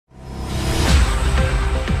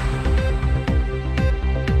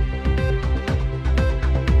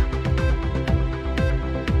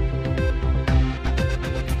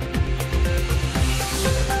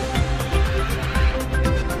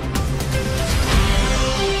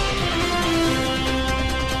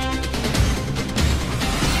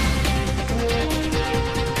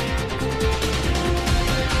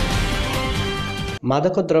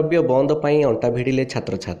मादक द्रव्य बंद पाई अंटा भिड़िले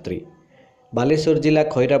छात्र छात्री। बालेश्वर जिला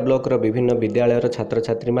खैरा ब्लॉकर विभिन्न विद्यालयर छात्र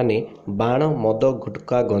छात्री माने बाण मद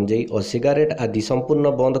गुटखा गंजेई और सिगारेट आदि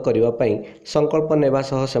संपूर्ण बंद करने संकल्प नेबा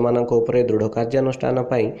सह सेमानक उपरे दृढ़ कार्यानुष्ठान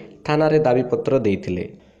पाई थाना दाबी पत्र देइथिले।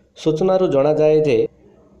 सूचनारू जना जाए जे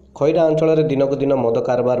खैरा अंचल दिनक दिन मद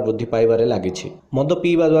कारबार वृद्धि पाइबारे लागिछि। मद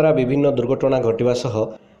पीवा द्वारा विभिन्न दुर्घटना घटिबा सह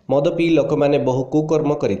मद पी लोक माने बहु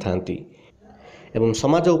कुकर्म करिथांती एवं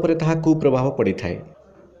समाज उपरे ताहा कुप्रभाव पड़ी थाए।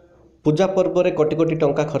 पूजा पर्व में कोटी कोटी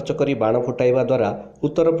टंका खर्च करी बाण फुटाइबा द्वारा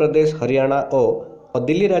उत्तर प्रदेश हरियाणा और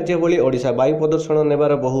दिल्ली राज्य भली ओडिशा वायु प्रदूषण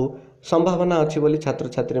नेबार बहु संभावना अच्छी बोली छात्र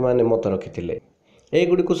छात्री माने मत रखिथिले।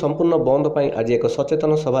 एगुड़ी को संपूर्ण बंद पाई आज एक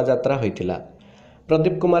सचेतन शोभा यात्रा होइथिला।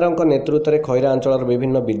 प्रदीप कुमार नेतृत्व में खैरा अंचल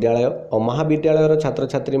विभिन्न विद्यालय और महाविद्यालयर छात्र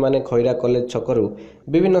छात्री माने खैरा कॉलेज छकरू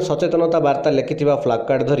विभिन्न सचेतनता वार्ता लेखिथिबा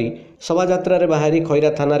फ्लैगकार्ड धरी शोभा यात्रा रे बाहरी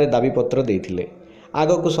खैरा थाना रे दाबी पत्र देइथिले।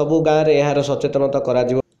 आगकू सबु गाँव में यार सचेतनता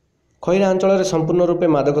कराजिबो। खैरा अंचल में संपूर्ण रूपे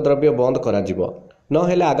मादक द्रव्य बंद कराजिबो।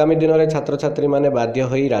 नहेले आगामी दिन में छात्र छात्री माने बाध्य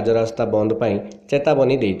होई राजरास्ता बंद पाई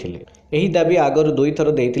चेतावनी देइथिले। एही दाबी आगरू 2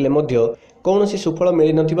 थर देइथिले मध्य कौनसी सुफल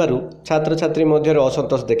मिली नथिबारु छात्र छात्री मध्य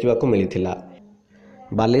असंतोष देखिबाकू मिलिथिला।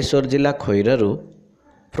 बालेश्वर जिला खैरारू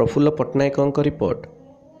प्रफुल्ल पट्टनायकଙ୍କ रिपोर्ट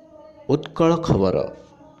उत्कल खबर।